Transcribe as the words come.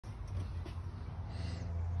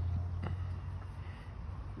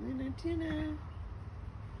Luna Tuna.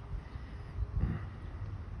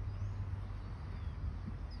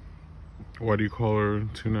 Why do you call her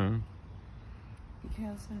Tuna?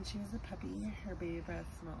 Because when she was a puppy, her baby breath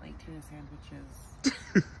smelled like tuna sandwiches.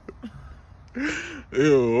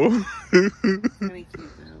 Ew. It's kind of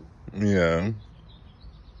cute though. Yeah.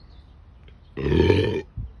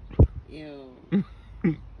 Ew.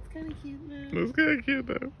 It's kind of cute though. That's kind of cute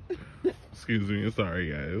though. Excuse me. Sorry,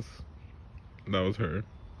 guys. That was her.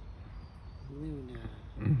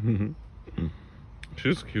 Luna.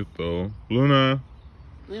 She's cute though. Luna.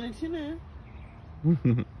 Luna Tuna.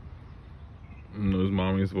 And those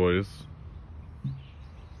mommy's voice.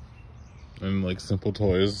 And like simple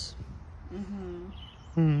toys.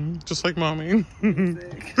 Just like mommy.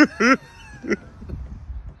 Sick. Look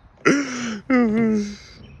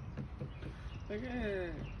at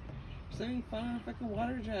her. She's having fun on a fucking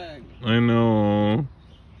water jug. I know.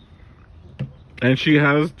 And she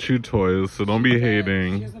has 2 toys, so don't be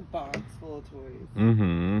hating. She has a box full of toys.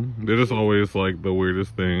 They're just always like the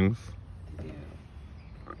weirdest things. Yeah.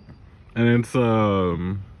 And it's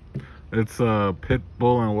a pit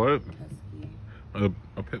bull and what? Husky.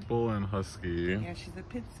 A pit bull and husky. Yeah, she's a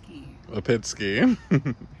pitsky. A pitsky.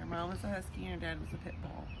 Her mom was a husky and her dad was a pit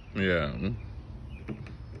bull. Yeah.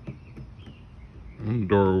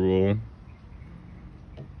 Adorable.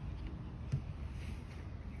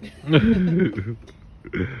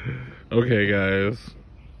 Okay, guys.